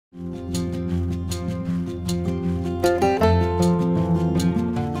Hello,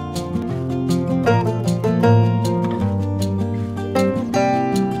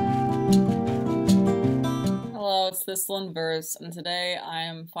 it's This Verse, and today I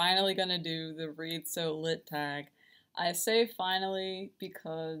am finally gonna do the Read So Lit tag. I say finally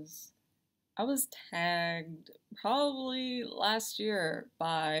because I was tagged probably last year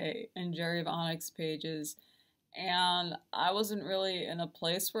by Jerry Vonnick's pages, and I wasn't really in a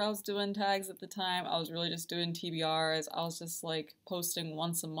place where I was doing tags at the time. I was really just doing TBRs. I was just like posting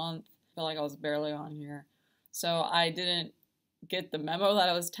once a month. I felt like I was barely on here. So I didn't get the memo that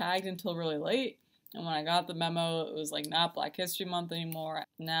I was tagged until really late. And when I got the memo, it was like not Black History Month anymore.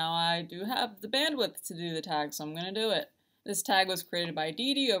 Now I do have the bandwidth to do the tag, so I'm gonna do it. This tag was created by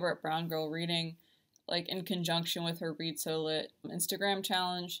Dee over at Brown Girl Reading, like in conjunction with her Read So Lit Instagram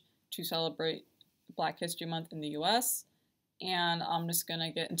challenge to celebrate Black History Month in the US. And I'm just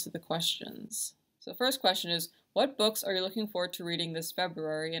gonna get into the questions. So the first question is, what books are you looking forward to reading this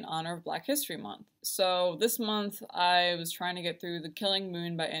February in honor of Black History Month? So this month I was trying to get through The Killing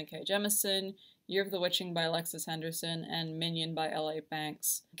Moon by N.K. Jemisin, Year of the Witching by Alexis Henderson, and Minion by L.A.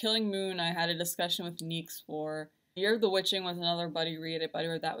 Banks. Killing Moon I had a discussion with Neeks for. Year of the Witching was another buddy read. I buddy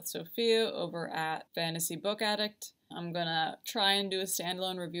read that with Sophia over at Fantasy Book Addict. I'm gonna try and do a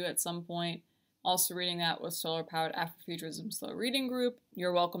standalone review at some point. Also reading that with Solar Powered Afrofuturism Slow Reading Group.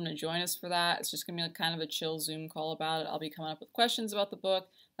 You're welcome to join us for that. It's just gonna be like kind of a chill Zoom call about it. I'll be coming up with questions about the book.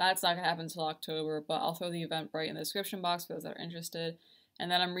 That's not gonna happen until October, but I'll throw the Eventbrite in the description box for those that are interested.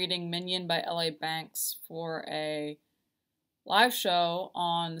 And then I'm reading Minion by L.A. Banks for a live show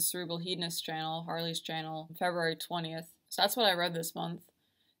on the Cerebral Hedonist channel, Harley's channel, February 20th. So that's what I read this month.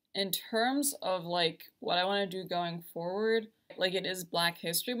 In terms of like what I want to do going forward, like it is Black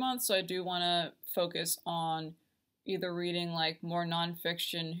History Month, so I do want to focus on either reading like more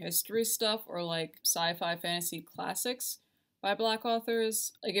nonfiction history stuff or like sci-fi fantasy classics by Black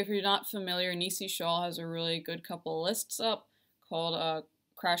authors. Like if you're not familiar, Nisi Shaw has a really good couple lists up called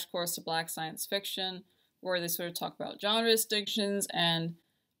Crash Course to Black Science Fiction, where they sort of talk about genre distinctions and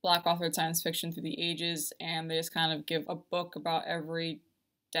Black authored science fiction through the ages, and they just kind of give a book about every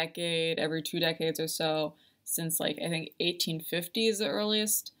decade, every 2 decades or so, since like I think 1850 is the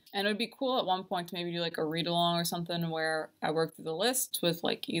earliest. And it would be cool at one point to maybe do like a read along or something where I work through the list with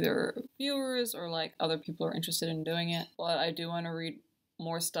like either viewers or like other people who are interested in doing it. But I do want to read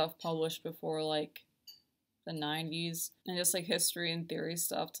more stuff published before like the 90s, and just like history and theory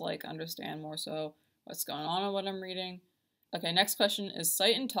stuff to like understand more so what's going on and what I'm reading. Okay, next question is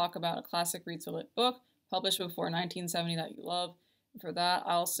cite and talk about a classic Read So Lit book published before 1970 that you love. And for that,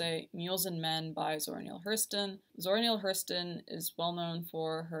 I'll say Mules and Men by Zora Neale Hurston. Zora Neale Hurston is well known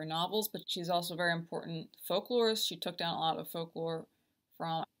for her novels, but she's also a very important folklorist. She took down a lot of folklore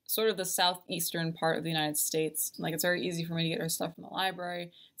from sort of the southeastern part of the United States. Like it's very easy for me to get her stuff from the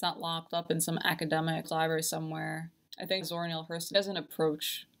library. It's not locked up in some academic library somewhere. I think Zora Neale Hurston has an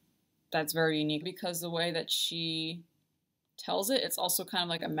approach that's very unique because the way that she tells it, it's also kind of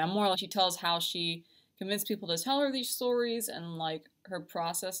like a memoir. Like she tells how she convinced people to tell her these stories and like her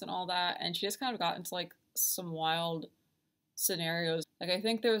process and all that. And she just kind of got into like some wild scenarios. Like I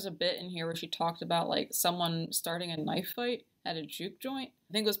think there was a bit in here where she talked about like someone starting a knife fight at a juke joint.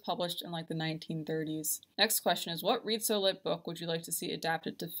 I think it was published in like the 1930s. Next question is, what Read So Lit book would you like to see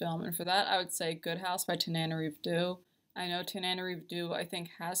adapted to film? And for that, I would say Good House by Tananarive. I know Tananarive, I think,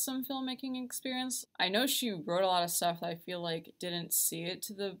 has some filmmaking experience. I know she wrote a lot of stuff that I feel like didn't see it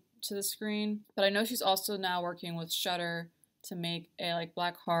to the screen. But I know she's also now working with Shudder to make a like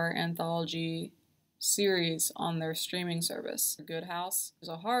Black horror anthology series on their streaming service. Good House is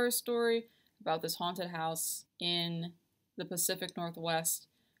a horror story about this haunted house in the Pacific Northwest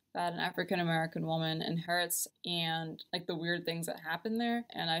that an African-American woman inherits and like the weird things that happen there.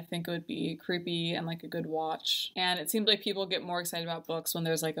 And I think it would be creepy and like a good watch. And it seems like people get more excited about books when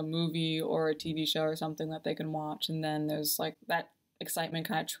there's like a movie or a TV show or something that they can watch. And then there's like that excitement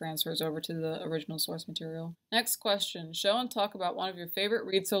kind of transfers over to the original source material. Next question, show and talk about one of your favorite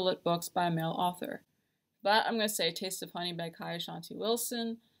Read So Lit books by a male author. For that, I'm going to say Taste of Honey by Kai Ashante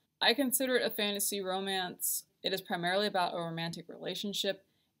Wilson. I consider it a fantasy romance. It is primarily about a romantic relationship,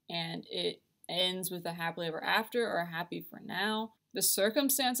 and it ends with a happily ever after or a happy for now. The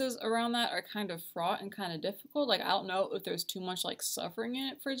circumstances around that are kind of fraught and kind of difficult. Like, I don't know if there's too much like suffering in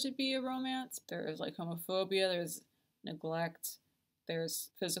it for it to be a romance. There's like homophobia, there's neglect, there's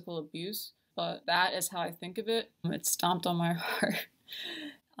physical abuse, but that is how I think of it. It stomped on my heart.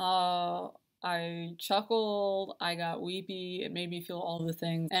 I chuckled, I got weepy, it made me feel all the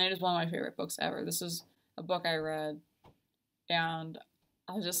things, and it is one of my favorite books ever. This is a book I read, and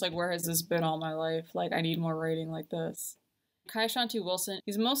I was just like, where has this been all my life? Like, I need more writing like this. Ashante Wilson,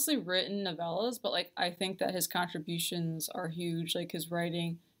 he's mostly written novellas, but like I think that his contributions are huge. Like his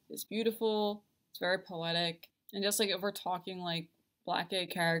writing is beautiful, it's very poetic. And just like if we're talking like black gay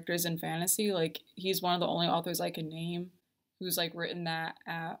characters in fantasy, like he's one of the only authors I can name who's like written that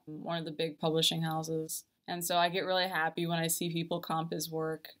at one of the big publishing houses. And so I get really happy when I see people comp his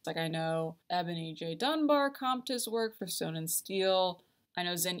work. Like I know Eboni J. Dunbar comped his work for Stone and Steel. I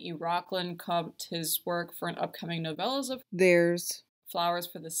know Zin E. Rocklyn comped his work for an upcoming novellas of theirs, Flowers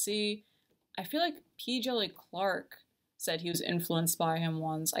for the Sea. I feel like P. Djeli Clark said he was influenced by him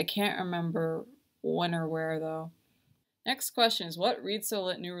once. I can't remember when or where though. Next question is, what Read So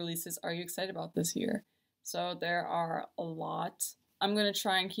Lit new releases are you excited about this year? So there are a lot. I'm going to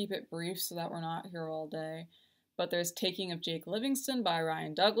try and keep it brief so that we're not here all day. But there's Taking of Jake Livingston by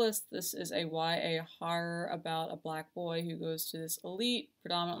Ryan Douglas. This is a YA horror about a black boy who goes to this elite,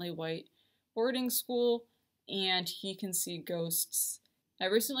 predominantly white boarding school, and he can see ghosts. I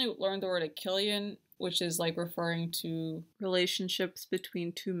recently learned the word achillion, which is like referring to relationships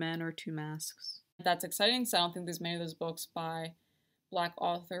between two men or two masks. That's exciting, so I don't think there's many of those books by black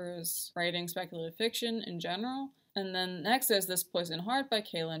authors writing speculative fiction in general. And then next there's This Poison Heart by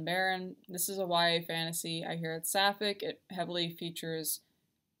Kalynn Bayron. This is a YA fantasy. I hear it's sapphic. It heavily features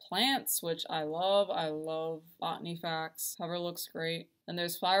plants, which I love. I love botany facts. Cover looks great. And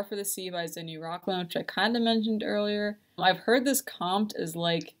there's Flower for the Sea by Zin E. Rocklyn, which I kind of mentioned earlier. I've heard this comped as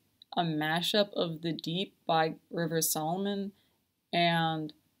like a mashup of The Deep by Rivers Solomon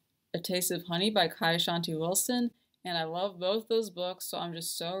and A Taste of Honey by Ashante Wilson. And I love both those books, so I'm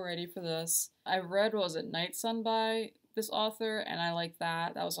just so ready for this. I read, what was it, Night Sun by this author, and I like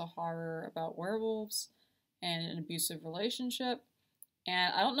that. That was a horror about werewolves and an abusive relationship.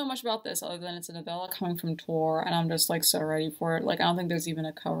 And I don't know much about this other than it's a novella coming from Tor, and I'm just like so ready for it. Like I don't think there's even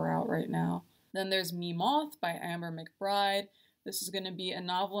a cover out right now. Then there's Me Moth by Amber McBride. This is going to be a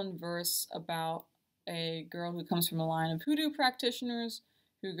novel in verse about a girl who comes from a line of hoodoo practitioners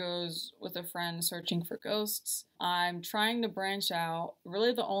who goes with a friend searching for ghosts. I'm trying to branch out.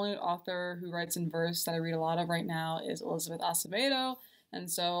 Really the only author who writes in verse that I read a lot of right now is Elizabeth Acevedo,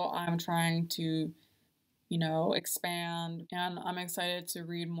 and so I'm trying to, expand, and I'm excited to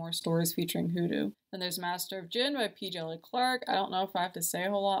read more stories featuring hoodoo. Then there's Master of Djinn by P. Djeli Clark. I don't know if I have to say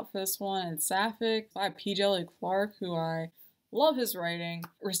a whole lot for this one. It's sapphic by P. Djeli Clark, who I love his writing.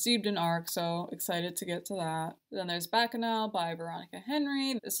 Received an ARC, so excited to get to that. Then there's Bacchanal by Veronica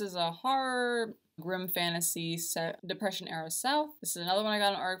Henry. This is a horror, grim fantasy set Depression era South. This is another one I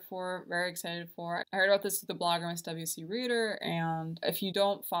got an ARC for, very excited for. I heard about this with the blogger Miss WC Reader, and if you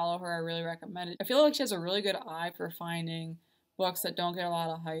don't follow her, I really recommend it. I feel like she has a really good eye for finding books that don't get a lot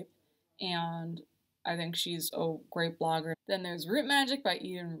of hype, and I think she's a great blogger. Then there's Root Magic by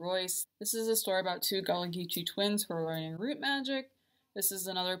Eden Royce. This is a story about two Gullah Geechee twins who are learning root magic. This is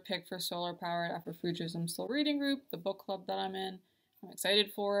another pick for Solar Powered Afrofuturism Still Reading Group, the book club that I'm in. I'm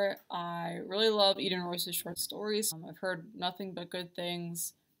excited for it. I really love Eden Royce's short stories. I've heard nothing but good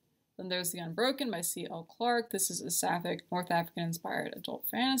things. Then there's The Unbroken by C.L. Clark. This is a sapphic, North African-inspired adult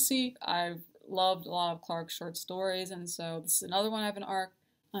fantasy. I've loved a lot of Clark's short stories, and so this is another one I have an ARC.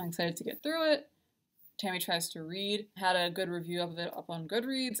 I'm excited to get through it. Tammy Tries to Read had a good review of it up on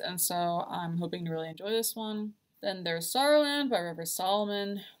Goodreads, and so I'm hoping to really enjoy this one. Then there's Sorrowland by Rivers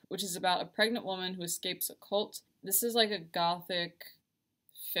Solomon, which is about a pregnant woman who escapes a cult. This is like a gothic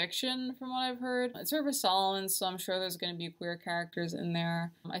fiction from what I've heard. It's Rivers Solomon, so I'm sure there's going to be queer characters in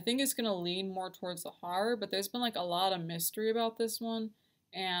there. I think it's going to lean more towards the horror, but there's been like a lot of mystery about this one,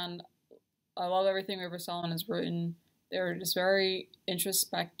 and I love everything Rivers Solomon has written. They're just very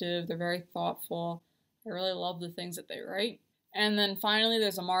introspective, they're very thoughtful. I really love the things that they write. And then finally,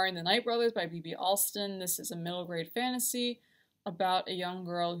 there's Amari and the Night Brothers by B.B. Alston. This is a middle grade fantasy about a young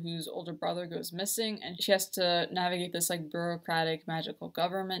girl whose older brother goes missing, and she has to navigate this like bureaucratic magical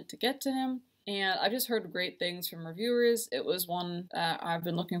government to get to him. And I've just heard great things from reviewers. It was one that I've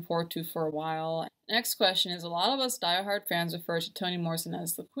been looking forward to for a while. Next question is, a lot of us diehard fans refer to Toni Morrison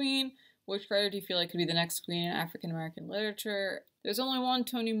as the Queen. Which writer do you feel like could be the next queen in African American literature? There's only one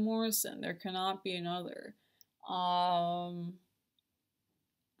Toni Morrison. There cannot be another. I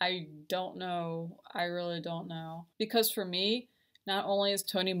don't know. I really don't know. Because for me, not only is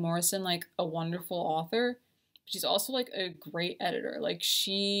Toni Morrison like a wonderful author, but she's also like a great editor. Like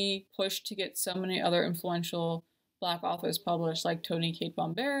she pushed to get so many other influential Black authors published, like Toni Cade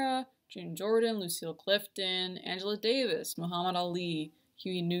Bambara, June Jordan, Lucille Clifton, Angela Davis, Muhammad Ali,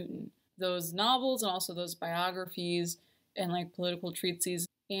 Huey Newton. Those novels and also those biographies and like political treatises.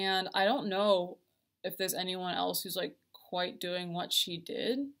 And I don't know if there's anyone else who's like quite doing what she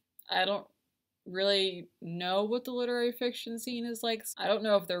did. I don't really know what the literary fiction scene is like. I don't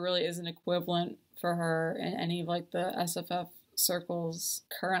know if there really is an equivalent for her in any of like the SFF circles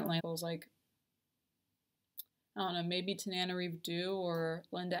currently. It was like, I don't know, maybe Tananarive do or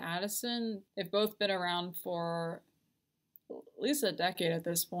Linda Addison. They've both been around for at least a decade at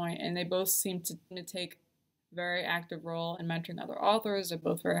this point, and they both seem to take a very active role in mentoring other authors. They're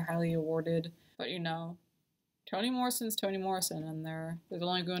both very highly awarded. But you know, Toni Morrison's Toni Morrison, and there's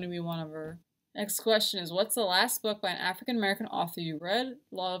only going to be one of her. Next question is, what's the last book by an African-American author you read,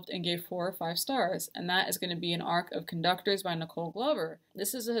 loved, and gave 4 or 5 stars? And that is going to be An Arc of Conductors by Nicole Glover.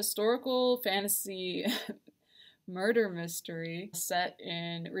 This is a historical fantasy murder mystery set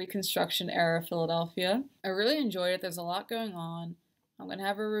in Reconstruction era Philadelphia. I really enjoyed it. There's a lot going on. I'm going to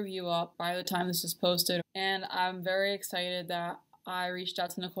have a review up by the time this is posted. And I'm very excited that I reached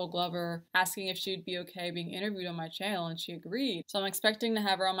out to Nicole Glover asking if she'd be okay being interviewed on my channel, and she agreed. So I'm expecting to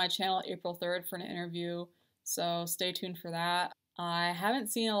have her on my channel April 3rd for an interview, so stay tuned for that. I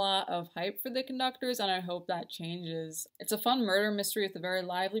haven't seen a lot of hype for The Conductors, and I hope that changes. It's a fun murder mystery with a very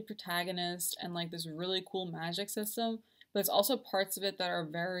lively protagonist and like this really cool magic system, but there's also parts of it that are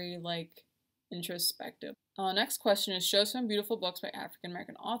very like introspective. Next question is, show some beautiful books by African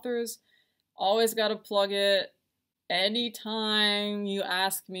American authors. Always gotta plug it. Anytime you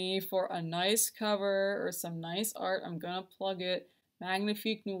ask me for a nice cover or some nice art, I'm gonna plug it.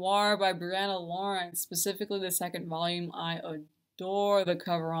 MagnifiqueNOIR by Briana Lawrence, specifically the 2nd volume. I adore the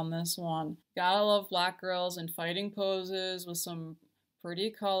cover on this one. Gotta love black girls in fighting poses with some pretty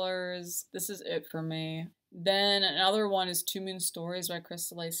colors. This is it for me. Then another one is Two Moon Stories by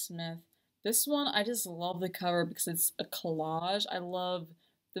Krystal Smith. This one, I just love the cover because it's a collage. I love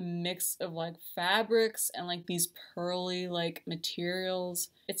the mix of like fabrics and like these pearly like materials.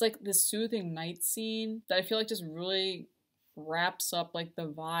 It's like this soothing night scene that I feel like just really wraps up like the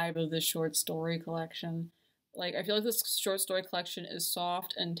vibe of this short story collection. Like I feel like this short story collection is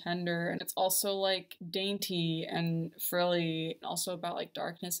soft and tender, and it's also like dainty and frilly, and also about like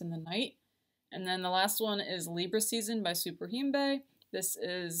darkness in the night. And then the last one is Libra Season by Suprihimbe. This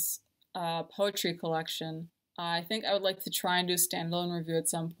is a poetry collection. I think I would like to try and do a standalone review at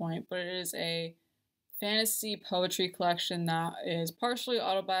some point, but it is a fantasy poetry collection that is partially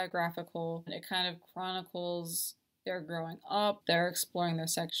autobiographical. It kind of chronicles their growing up, their exploring their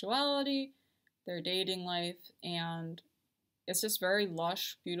sexuality, their dating life, and it's just very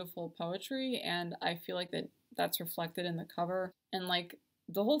lush, beautiful poetry, and I feel like that's reflected in the cover. And like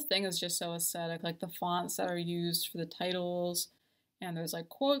the whole thing is just so aesthetic, like the fonts that are used for the titles, and there's like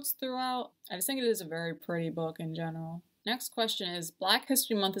quotes throughout. I just think it is a very pretty book in general. Next question is, Black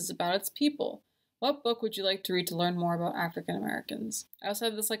History Month is about its people. What book would you like to read to learn more about African Americans? I also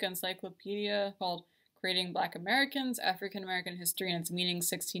have this like encyclopedia called Creating Black Americans, African American History and Its Meaning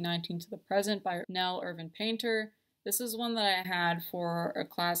 1619 to the Present by Nell Irvin Painter. This is one that I had for a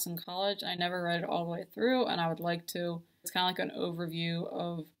class in college. I never read it all the way through, and I would like to. It's kind of like an overview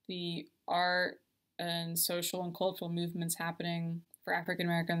of the art and social and cultural movements happening for African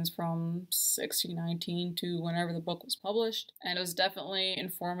Americans from 1619 to whenever the book was published. And it was definitely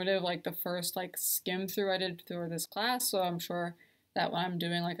informative, like the first like skim through I did through this class, so I'm sure that when I'm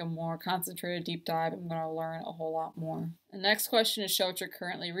doing like a more concentrated deep dive, I'm going to learn a whole lot more. The next question is, show what you're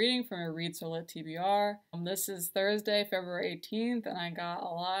currently reading from your Read So Lit TBR. This is Thursday, February 18th, and I got a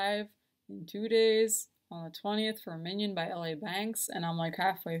live in 2 days on the 20th for Minion by L.A. Banks, and I'm like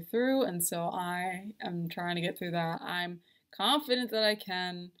halfway through, and so I am trying to get through that. I'm confident that I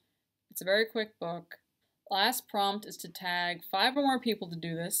can. It's a very quick book. Last prompt is to tag 5 or more people to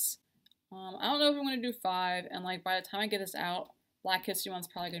do this. I don't know if I'm going to do 5, and like by the time I get this out, Black History Month's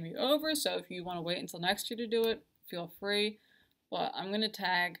probably going to be over, so if you want to wait until next year to do it, feel free. But I'm going to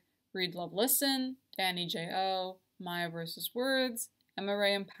tag Read, Love, Listen, Danny J.O., Maya vs. Words, Emma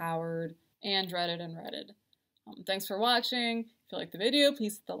Ray Empowered, and Dreaded and Redded. Thanks for watching. If you like the video,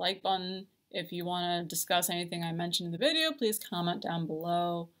 please hit the like button. If you want to discuss anything I mentioned in the video, please comment down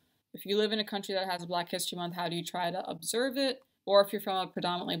below. If you live in a country that has a Black History Month, how do you try to observe it? Or if you're from a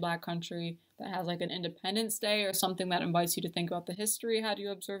predominantly Black country that has like an Independence Day or something that invites you to think about the history, how do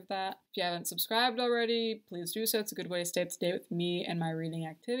you observe that? If you haven't subscribed already, please do so. It's a good way to stay up to date with me and my reading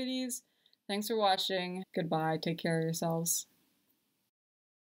activities. Thanks for watching. Goodbye. Take care of yourselves.